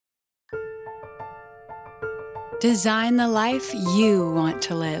Design the life you want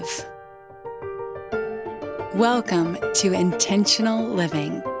to live. Welcome to Intentional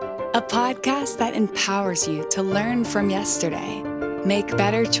Living, a podcast that empowers you to learn from yesterday, make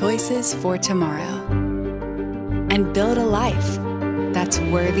better choices for tomorrow, and build a life that's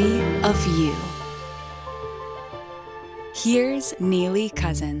worthy of you. Here's Nili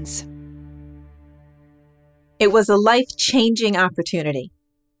Couzens. It was a life-changing opportunity.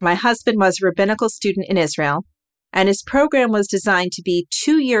 My husband was a rabbinical student in Israel, and his program was designed to be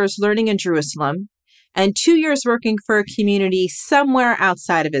 2 years learning in Jerusalem and 2 years working for a community somewhere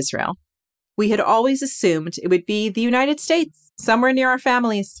outside of Israel. We had always assumed it would be the United States, somewhere near our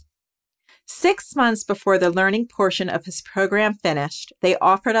families. 6 months before the learning portion of his program finished, they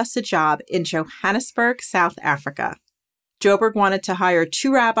offered us a job in Johannesburg, South Africa. Joburg wanted to hire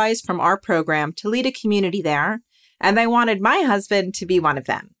 2 rabbis from our program to lead a community there, and they wanted my husband to be one of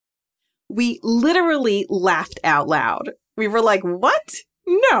them. We literally laughed out loud. We were like, what?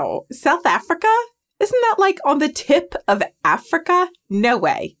 No, South Africa? Isn't that like on the tip of Africa? No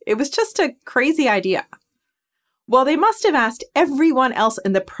way. It was just a crazy idea. Well, they must have asked everyone else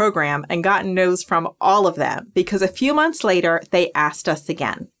in the program and gotten no's from all of them, because a few months later, they asked us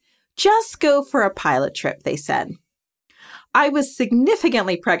again. Just go for a pilot trip, they said. I was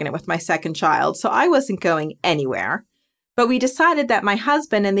significantly pregnant with my second child, so I wasn't going anywhere. But we decided that my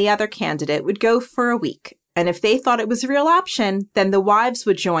husband and the other candidate would go for a week. And if they thought it was a real option, then the wives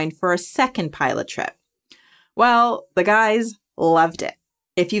would join for a second pilot trip. Well, the guys loved it.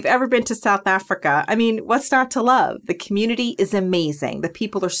 If you've ever been to South Africa, what's not to love? The community is amazing. The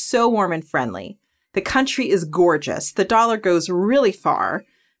people are so warm and friendly. The country is gorgeous. The dollar goes really far.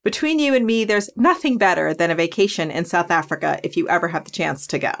 Between you and me, there's nothing better than a vacation in South Africa if you ever have the chance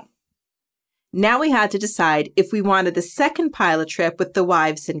to go. Now we had to decide if we wanted the second pilot trip with the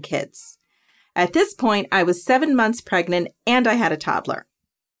wives and kids. At this point, I was 7 months pregnant and I had a toddler.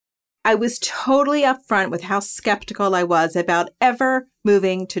 I was totally upfront with how skeptical I was about ever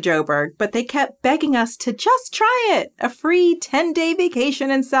moving to Joburg, but they kept begging us to just try it. A free 10-day vacation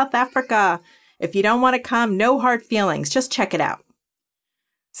in South Africa. If you don't want to come, no hard feelings. Just check it out.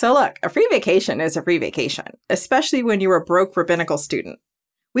 So look, a free vacation is a free vacation, especially when you're a broke rabbinical student.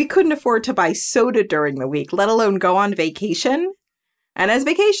 We couldn't afford to buy soda during the week, let alone go on vacation. And as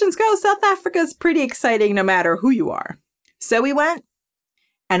vacations go, South Africa is pretty exciting no matter who you are. So we went,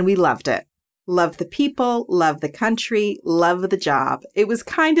 and we loved it. Loved the people, loved the country, loved the job. It was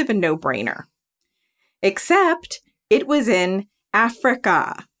kind of a no-brainer. Except it was in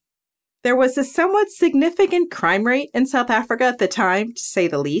Africa. There was a somewhat significant crime rate in South Africa at the time, to say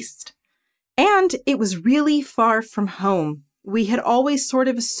the least. And it was really far from home. We had always sort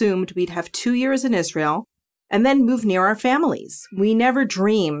of assumed we'd have 2 years in Israel and then move near our families. We never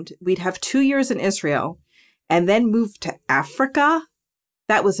dreamed we'd have 2 years in Israel and then move to Africa.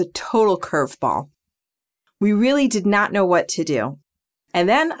 That was a total curveball. We really did not know what to do. And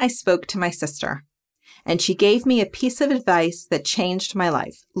then I spoke to my sister, and she gave me a piece of advice that changed my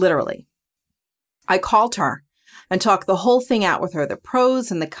life, literally. I called her and talked the whole thing out with her, the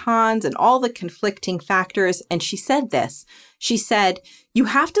pros and the cons and all the conflicting factors. And she said this. She said, you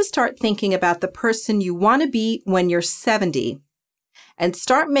have to start thinking about the person you want to be when you're 70 and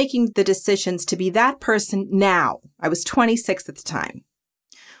start making the decisions to be that person now. I was 26 at the time.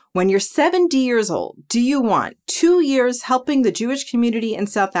 When you're 70 years old, do you want 2 years helping the Jewish community in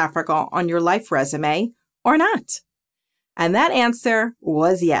South Africa on your life resume or not? And that answer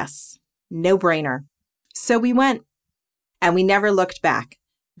was yes. No brainer. So we went, and we never looked back.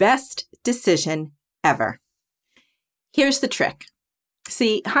 Best decision ever. Here's the trick.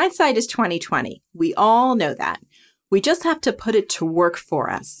 See, hindsight is 20/20. We all know that. We just have to put it to work for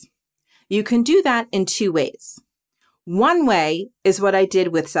us. You can do that in 2 ways. One way is what I did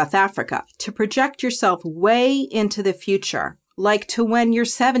with South Africa, to project yourself way into the future, like to when you're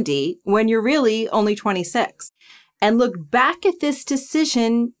 70, when you're really only 26. And look back at this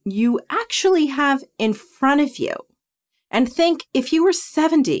decision you actually have in front of you. And think, if you were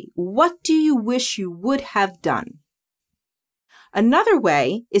 70, what do you wish you would have done? Another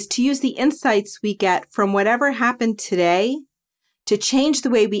way is to use the insights we get from whatever happened today to change the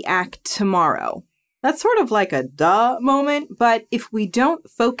way we act tomorrow. That's sort of like a duh moment, but if we don't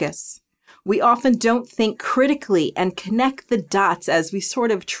focus, we often don't think critically and connect the dots as we sort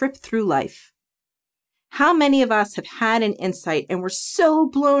of trip through life. How many of us have had an insight and we're so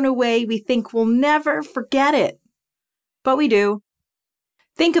blown away we think we'll never forget it? But we do.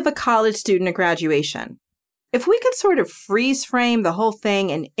 Think of a college student at graduation. If we could sort of freeze frame the whole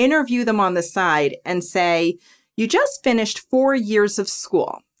thing and interview them on the side and say, you just finished 4 years of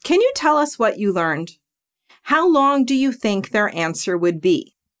school. Can you tell us what you learned? How long do you think their answer would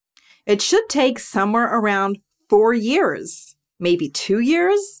be? It should take somewhere around 4 years, maybe 2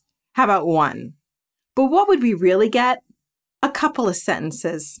 years. How about 1? But what would we really get? A couple of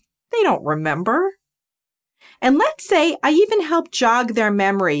sentences. They don't remember. And let's say I even helped jog their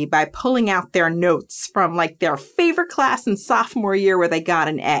memory by pulling out their notes from like their favorite class in sophomore year where they got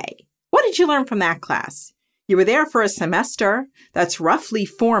an A. What did you learn from that class? You were there for a semester. That's roughly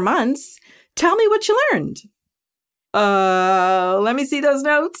 4 months. Tell me what you learned. Let me see those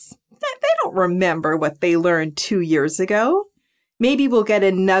notes. They don't remember what they learned 2 years ago. Maybe we'll get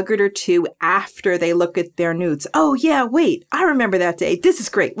a nugget or two after they look at their notes. Oh yeah, wait, I remember that day. This is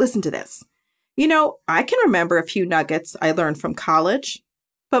great. Listen to this. You know, I can remember a few nuggets I learned from college,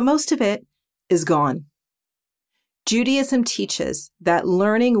 but most of it is gone. Judaism teaches that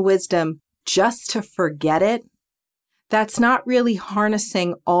learning wisdom just to forget it, that's not really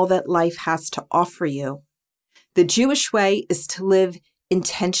harnessing all that life has to offer you. The Jewish way is to live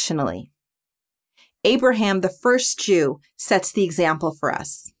intentionally. Abraham, the first Jew, sets the example for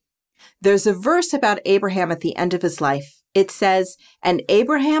us. There's a verse about Abraham at the end of his life. It says, "And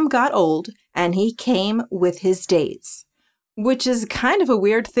Abraham got old, and he came with his days," which is kind of a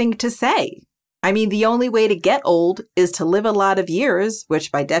weird thing to say. I mean, the only way to get old is to live a lot of years,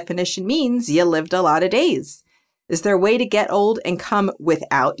 which by definition means you lived a lot of days. Is there a way to get old and come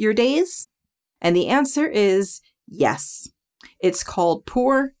without your days? And the answer is yes. It's called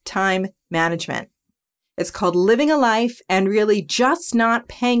poor time management. It's called living a life and really just not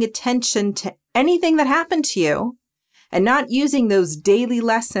paying attention to anything that happened to you and not using those daily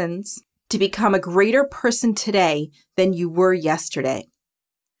lessons to become a greater person today than you were yesterday.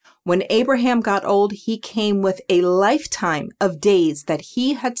 When Abraham got old, he came with a lifetime of days that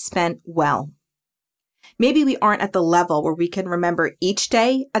he had spent well. Maybe we aren't at the level where we can remember each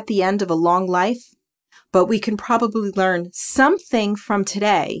day at the end of a long life, but we can probably learn something from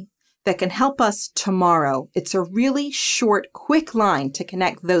today that can help us tomorrow. It's a really short, quick line to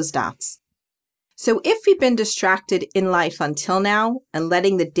connect those dots. So if we've been distracted in life until now and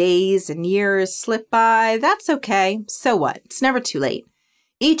letting the days and years slip by, that's okay. So what? It's never too late.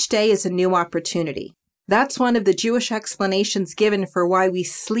 Each day is a new opportunity. That's one of the Jewish explanations given for why we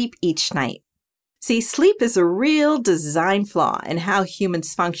sleep each night. See, sleep is a real design flaw in how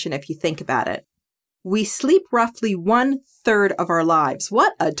humans function if you think about it. We sleep roughly 1/3 of our lives.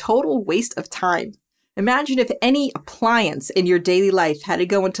 What a total waste of time. Imagine if any appliance in your daily life had to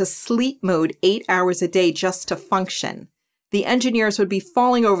go into sleep mode 8 hours a day just to function. The engineers would be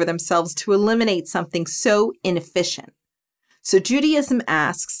falling over themselves to eliminate something so inefficient. So Judaism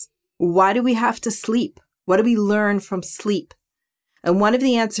asks, why do we have to sleep? What do we learn from sleep? And one of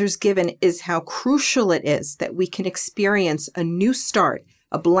the answers given is how crucial it is that we can experience a new start,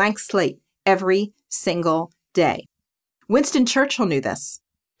 a blank slate, every single day. Winston Churchill knew this.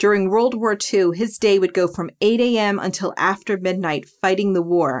 During World War II, his day would go from 8 a.m. until after midnight fighting the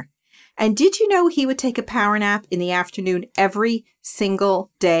war. And did you know he would take a power nap in the afternoon every single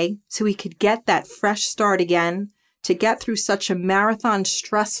day so he could get that fresh start again to get through such a marathon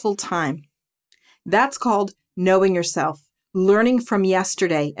stressful time? That's called knowing yourself, learning from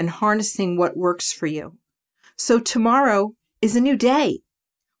yesterday and harnessing what works for you. So tomorrow is a new day.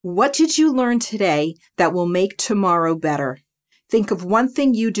 What did you learn today that will make tomorrow better? Think of one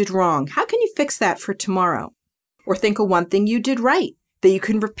thing you did wrong. How can you fix that for tomorrow? Or think of one thing you did right that you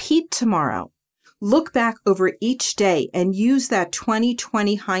can repeat tomorrow. Look back over each day and use that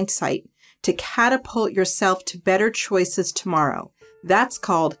 20/20 hindsight to catapult yourself to better choices tomorrow. That's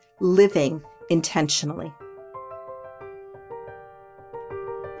called living intentionally.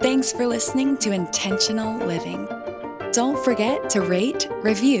 Thanks for listening to Intentional Living. Don't forget to rate,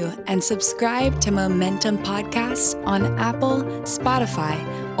 review, and subscribe to Momentum Podcasts on Apple, Spotify,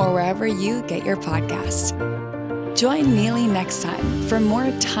 or wherever you get your podcasts. Join Nili next time for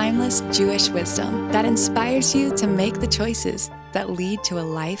more timeless Jewish wisdom that inspires you to make the choices that lead to a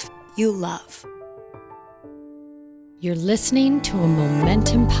life you love. You're listening to a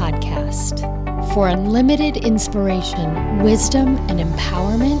Momentum Podcast. For unlimited inspiration, wisdom, and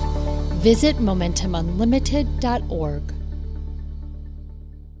empowerment, visit MomentumUnlimited.org.